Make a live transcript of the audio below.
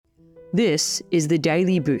This is the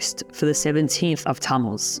daily boost for the 17th of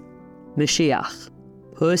Tammuz, Moshiach,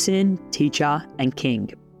 person, teacher, and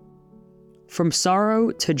king. From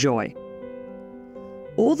sorrow to joy.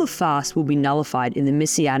 All the fasts will be nullified in the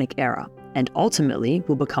Messianic era, and ultimately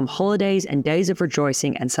will become holidays and days of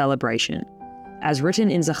rejoicing and celebration. As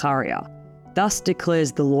written in Zechariah, thus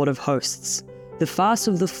declares the Lord of hosts, the fast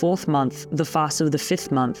of the 4th month, the fast of the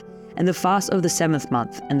 5th month, and the fast of the 7th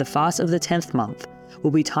month, and the fast of the 10th month,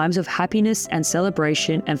 will be times of happiness and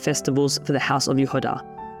celebration and festivals for the house of Yehudah,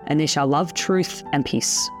 and they shall love truth and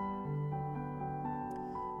peace.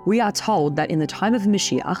 We are told that in the time of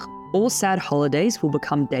Mashiach, all sad holidays will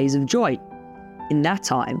become days of joy. In that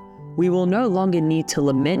time, we will no longer need to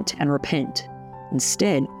lament and repent.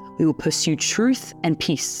 Instead, we will pursue truth and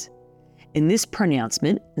peace. In this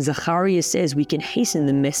pronouncement, Zechariah says we can hasten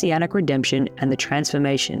the messianic redemption and the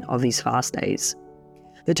transformation of these fast days.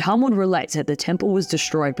 The Talmud relates that the temple was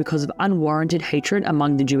destroyed because of unwarranted hatred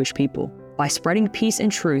among the Jewish people. By spreading peace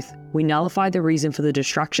and truth, we nullify the reason for the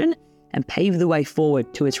destruction and pave the way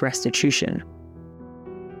forward to its restitution.